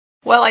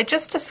Well, I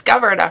just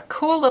discovered a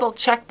cool little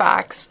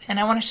checkbox and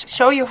I want to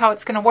show you how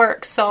it's going to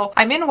work. So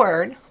I'm in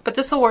Word, but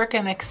this will work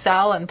in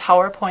Excel and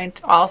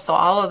PowerPoint also,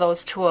 all of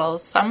those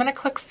tools. So I'm going to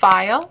click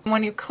File.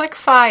 When you click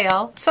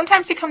File,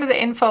 sometimes you come to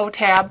the Info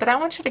tab, but I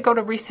want you to go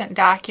to Recent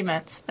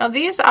Documents. Now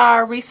these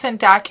are recent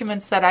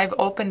documents that I've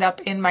opened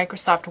up in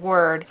Microsoft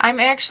Word.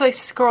 I'm actually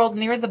scrolled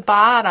near the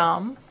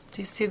bottom.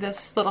 Do you see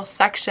this little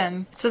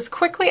section? It says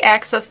quickly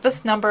access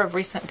this number of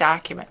recent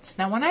documents.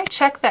 Now when I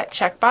check that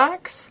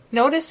checkbox,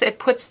 notice it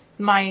puts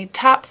my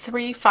top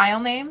 3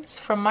 file names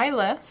from my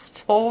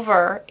list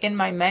over in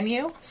my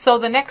menu. So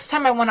the next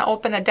time I want to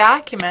open a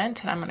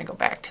document, and I'm going to go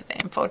back to the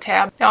Info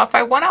tab. Now if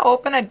I want to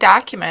open a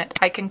document,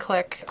 I can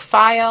click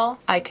File,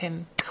 I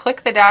can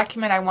click the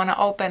document I want to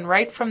open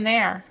right from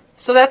there.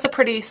 So that's a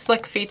pretty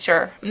slick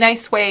feature.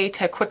 Nice way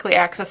to quickly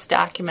access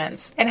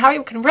documents. And how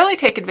you can really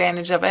take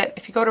advantage of it,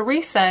 if you go to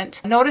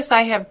Recent, notice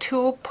I have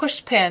 2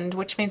 push pinned,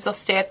 which means they'll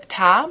stay at the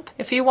top.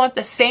 If you want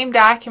the same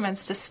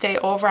documents to stay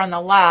over on the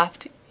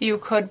left, you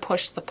could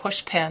push the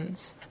push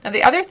pins. Now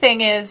the other thing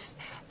is,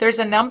 there's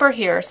a number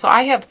here. So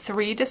I have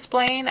 3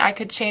 displaying. I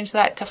could change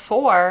that to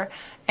 4,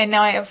 and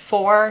now I have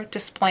 4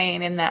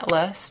 displaying in that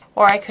list.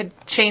 Or I could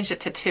change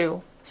it to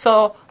 2.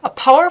 So a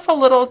powerful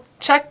little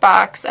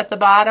checkbox at the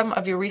bottom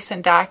of your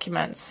recent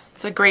documents.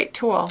 It's a great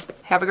tool.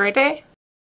 Have a great day.